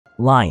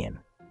Lion.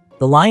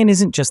 The lion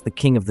isn't just the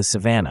king of the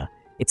savannah,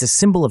 it's a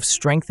symbol of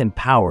strength and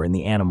power in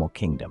the animal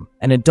kingdom.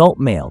 An adult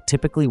male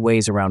typically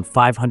weighs around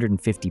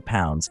 550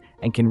 pounds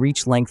and can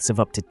reach lengths of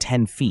up to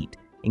 10 feet,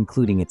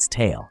 including its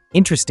tail.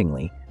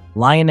 Interestingly,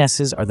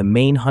 lionesses are the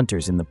main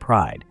hunters in the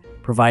pride,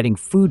 providing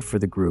food for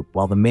the group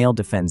while the male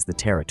defends the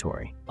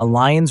territory. A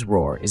lion's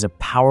roar is a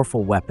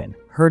powerful weapon,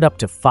 heard up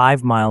to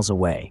 5 miles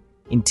away,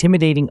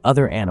 intimidating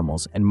other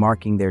animals and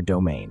marking their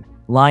domain.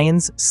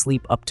 Lions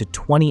sleep up to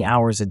 20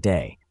 hours a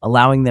day,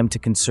 allowing them to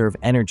conserve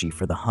energy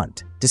for the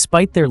hunt.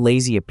 Despite their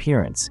lazy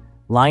appearance,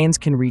 lions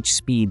can reach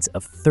speeds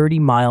of 30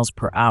 miles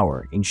per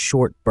hour in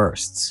short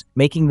bursts,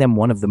 making them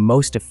one of the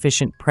most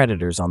efficient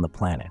predators on the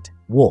planet.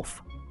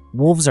 Wolf.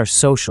 Wolves are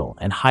social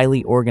and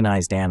highly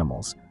organized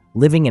animals,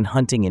 living and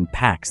hunting in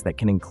packs that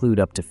can include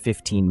up to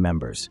 15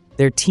 members.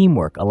 Their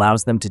teamwork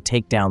allows them to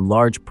take down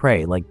large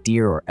prey like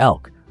deer or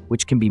elk,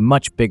 which can be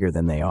much bigger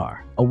than they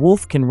are. A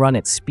wolf can run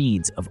at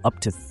speeds of up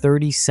to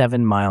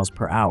 37 miles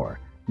per hour,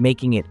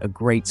 making it a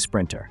great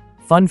sprinter.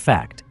 Fun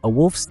fact, a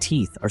wolf's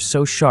teeth are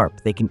so sharp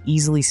they can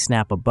easily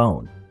snap a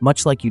bone,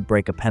 much like you'd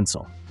break a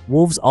pencil.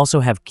 Wolves also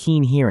have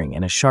keen hearing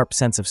and a sharp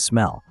sense of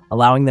smell,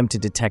 allowing them to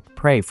detect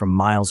prey from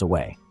miles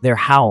away. Their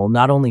howl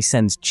not only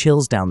sends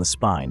chills down the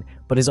spine,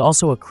 but is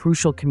also a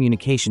crucial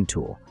communication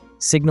tool,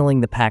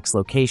 signaling the pack's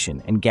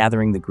location and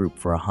gathering the group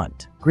for a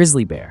hunt.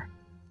 Grizzly Bear.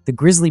 The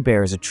grizzly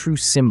bear is a true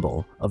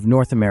symbol of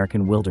North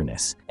American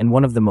wilderness and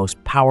one of the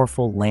most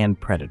powerful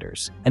land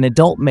predators. An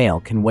adult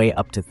male can weigh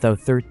up to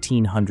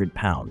 1,300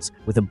 pounds,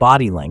 with a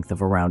body length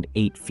of around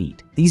 8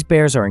 feet. These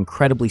bears are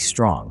incredibly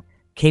strong,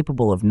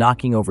 capable of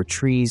knocking over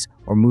trees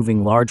or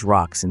moving large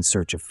rocks in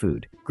search of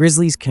food.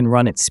 Grizzlies can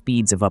run at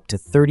speeds of up to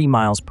 30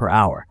 miles per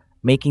hour,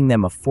 making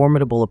them a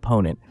formidable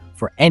opponent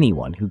for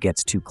anyone who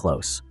gets too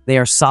close. They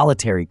are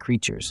solitary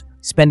creatures,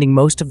 spending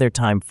most of their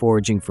time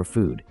foraging for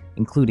food,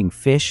 including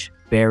fish,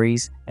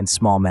 berries, and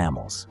small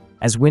mammals.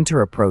 As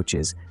winter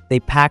approaches, they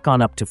pack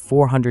on up to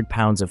 400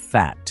 pounds of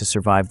fat to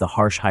survive the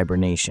harsh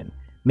hibernation,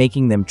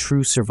 making them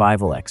true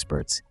survival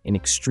experts in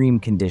extreme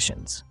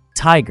conditions.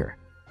 Tiger.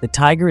 The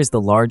tiger is the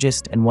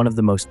largest and one of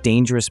the most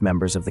dangerous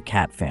members of the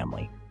cat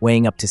family,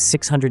 weighing up to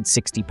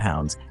 660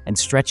 pounds and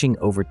stretching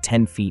over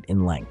 10 feet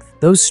in length.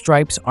 Those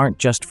stripes aren't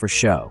just for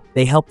show.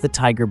 They help the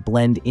tiger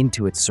blend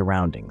into its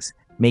surroundings,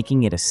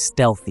 making it a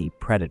stealthy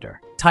predator.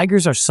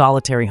 Tigers are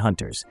solitary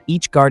hunters,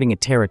 each guarding a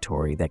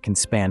territory that can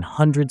span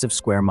hundreds of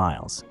square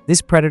miles.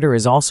 This predator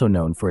is also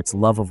known for its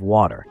love of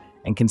water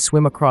and can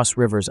swim across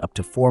rivers up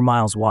to 4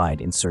 miles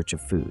wide in search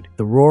of food.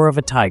 The roar of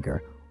a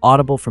tiger,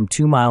 audible from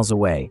 2 miles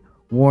away,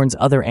 warns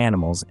other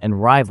animals and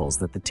rivals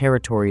that the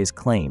territory is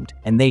claimed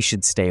and they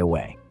should stay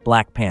away.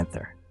 Black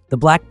Panther. The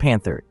black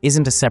panther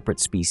isn't a separate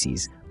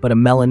species, but a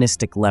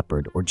melanistic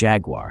leopard or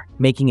jaguar,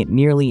 making it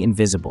nearly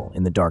invisible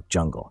in the dark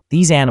jungle.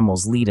 These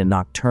animals lead a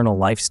nocturnal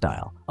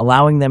lifestyle,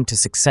 allowing them to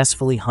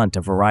successfully hunt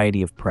a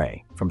variety of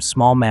prey, from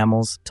small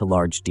mammals to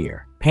large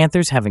deer.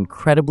 Panthers have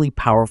incredibly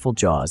powerful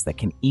jaws that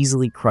can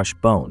easily crush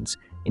bones,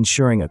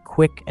 ensuring a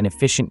quick and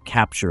efficient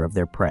capture of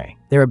their prey.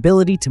 Their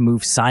ability to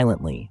move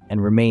silently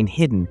and remain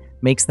hidden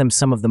makes them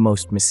some of the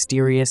most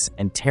mysterious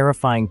and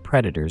terrifying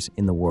predators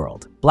in the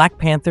world. Black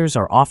panthers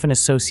are often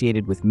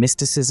associated with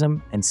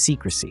mysticism and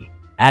secrecy,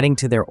 adding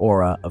to their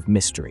aura of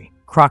mystery.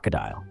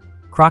 Crocodile.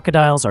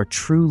 Crocodiles are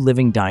true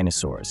living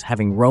dinosaurs,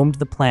 having roamed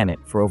the planet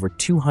for over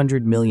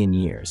 200 million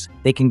years.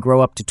 They can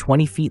grow up to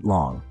 20 feet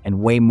long and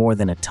weigh more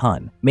than a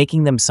ton,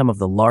 making them some of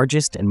the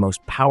largest and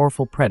most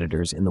powerful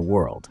predators in the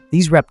world.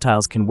 These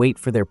reptiles can wait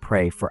for their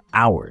prey for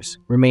hours,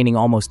 remaining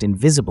almost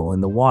invisible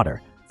in the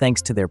water,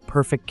 thanks to their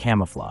perfect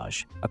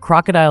camouflage. A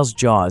crocodile's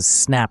jaws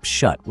snap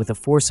shut with a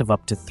force of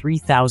up to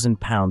 3,000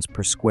 pounds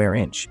per square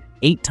inch,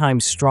 8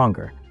 times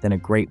stronger than a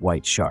great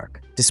white shark.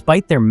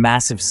 Despite their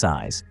massive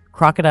size,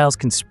 crocodiles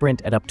can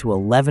sprint at up to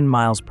 11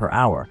 miles per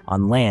hour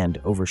on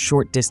land over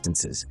short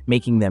distances,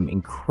 making them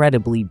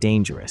incredibly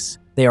dangerous.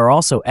 They are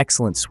also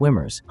excellent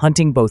swimmers,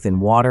 hunting both in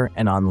water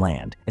and on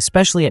land,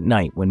 especially at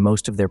night when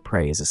most of their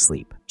prey is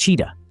asleep.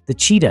 Cheetah. The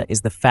cheetah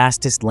is the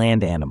fastest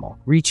land animal,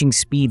 reaching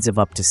speeds of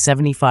up to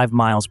 75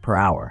 miles per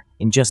hour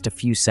in just a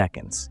few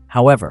seconds.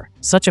 However,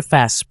 such a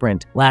fast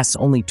sprint lasts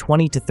only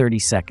 20 to 30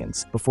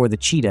 seconds before the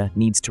cheetah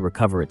needs to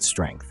recover its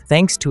strength.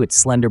 Thanks to its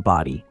slender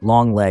body,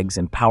 long legs,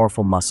 and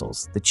powerful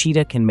muscles, the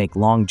cheetah can make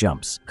long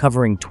jumps,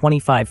 covering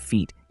 25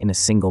 feet in a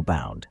single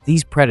bound.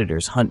 These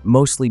predators hunt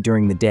mostly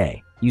during the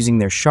day, using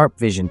their sharp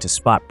vision to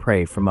spot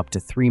prey from up to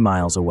 3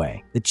 miles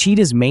away. The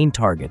cheetah's main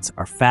targets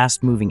are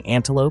fast-moving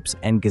antelopes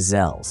and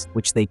gazelles,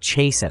 which they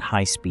chase at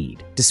high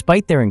speed.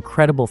 Despite their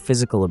incredible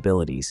physical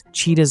abilities,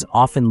 cheetahs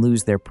often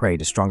lose their prey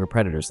to stronger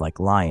predators like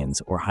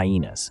lions or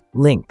hyenas.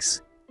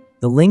 Lynx.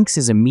 The lynx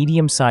is a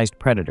medium-sized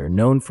predator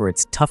known for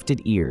its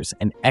tufted ears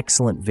and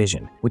excellent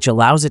vision, which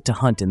allows it to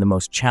hunt in the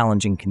most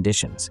challenging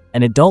conditions.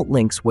 An adult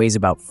lynx weighs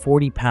about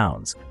 40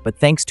 pounds, but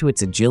thanks to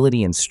its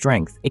agility and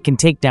strength, it can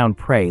take down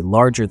prey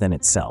larger than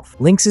itself.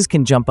 Lynxes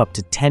can jump up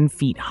to 10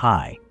 feet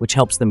high, which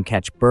helps them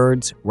catch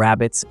birds,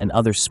 rabbits, and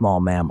other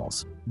small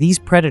mammals. These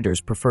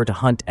predators prefer to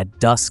hunt at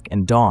dusk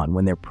and dawn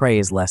when their prey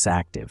is less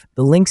active.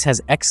 The lynx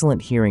has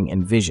excellent hearing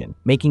and vision,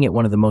 making it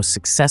one of the most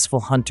successful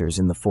hunters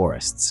in the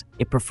forests.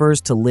 It prefers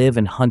to live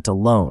and hunt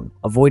alone,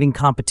 avoiding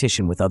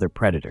competition with other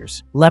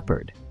predators.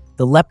 Leopard.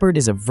 The leopard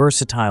is a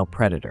versatile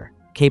predator,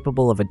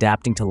 capable of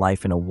adapting to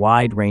life in a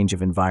wide range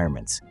of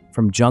environments,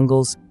 from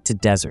jungles to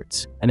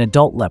deserts. An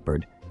adult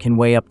leopard can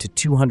weigh up to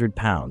 200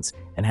 pounds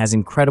and has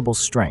incredible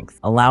strength,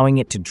 allowing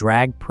it to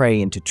drag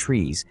prey into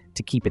trees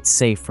to keep it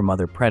safe from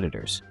other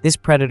predators. This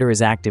predator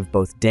is active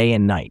both day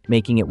and night,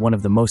 making it one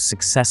of the most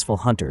successful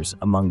hunters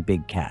among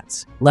big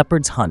cats.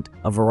 Leopards hunt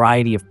a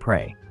variety of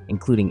prey,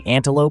 including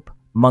antelope,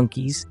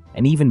 monkeys,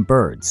 and even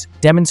birds,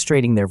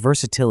 demonstrating their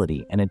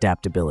versatility and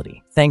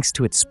adaptability. Thanks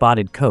to its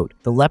spotted coat,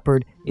 the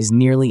leopard is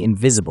nearly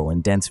invisible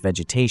in dense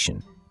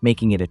vegetation,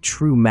 making it a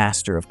true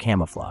master of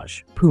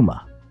camouflage.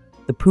 Puma.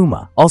 The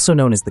puma, also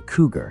known as the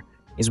cougar,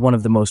 is one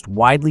of the most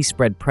widely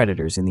spread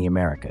predators in the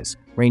Americas,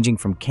 ranging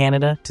from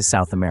Canada to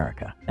South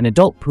America. An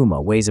adult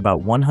puma weighs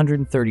about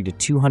 130 to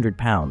 200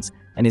 pounds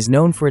and is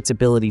known for its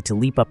ability to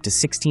leap up to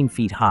 16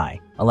 feet high,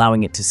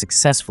 allowing it to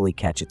successfully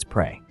catch its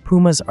prey.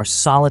 Pumas are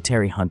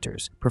solitary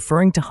hunters,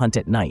 preferring to hunt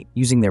at night,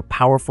 using their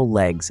powerful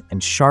legs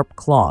and sharp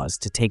claws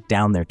to take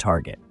down their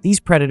target. These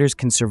predators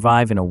can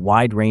survive in a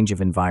wide range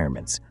of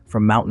environments,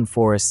 from mountain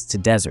forests to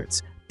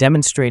deserts,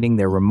 demonstrating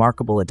their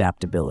remarkable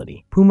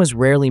adaptability. Pumas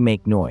rarely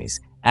make noise,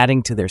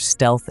 adding to their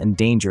stealth and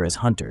danger as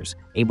hunters,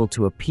 able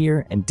to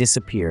appear and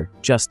disappear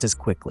just as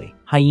quickly.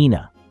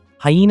 Hyena.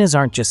 Hyenas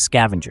aren't just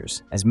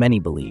scavengers, as many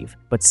believe,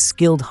 but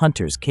skilled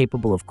hunters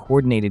capable of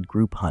coordinated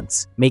group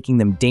hunts, making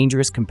them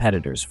dangerous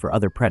competitors for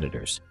other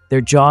predators. Their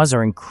jaws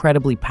are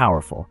incredibly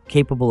powerful,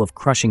 capable of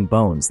crushing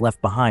bones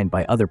left behind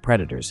by other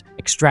predators,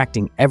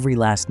 extracting every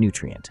last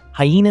nutrient.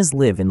 Hyenas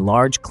live in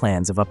large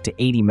clans of up to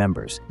 80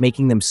 members,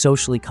 making them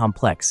socially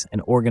complex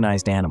and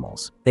organized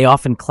animals. They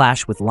often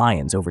clash with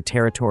lions over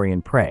territory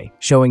and prey,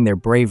 showing their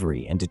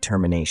bravery and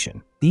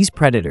determination. These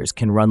predators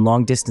can run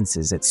long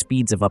distances at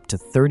speeds of up to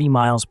 30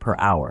 miles per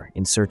hour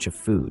in search of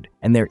food,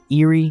 and their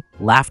eerie,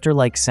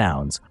 laughter-like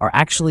sounds are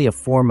actually a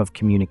form of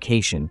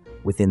communication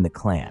within the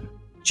clan.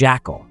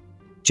 Jackal.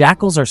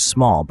 Jackals are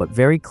small but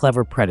very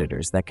clever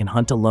predators that can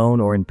hunt alone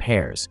or in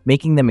pairs,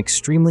 making them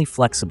extremely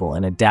flexible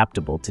and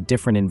adaptable to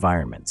different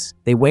environments.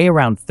 They weigh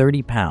around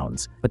 30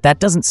 pounds, but that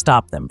doesn't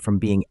stop them from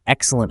being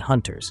excellent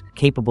hunters,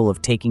 capable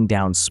of taking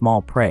down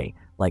small prey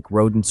like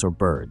rodents or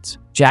birds.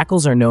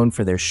 Jackals are known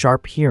for their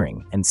sharp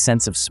hearing and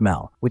sense of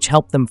smell, which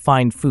help them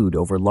find food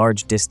over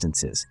large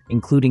distances,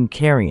 including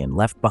carrion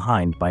left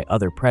behind by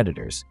other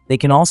predators. They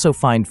can also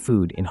find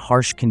food in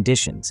harsh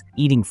conditions,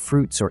 eating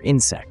fruits or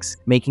insects,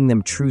 making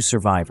them true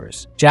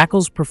survivors.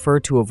 Jackals prefer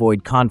to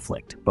avoid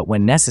conflict, but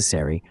when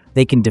necessary,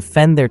 they can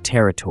defend their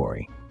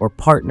territory or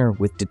partner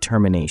with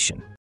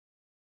determination.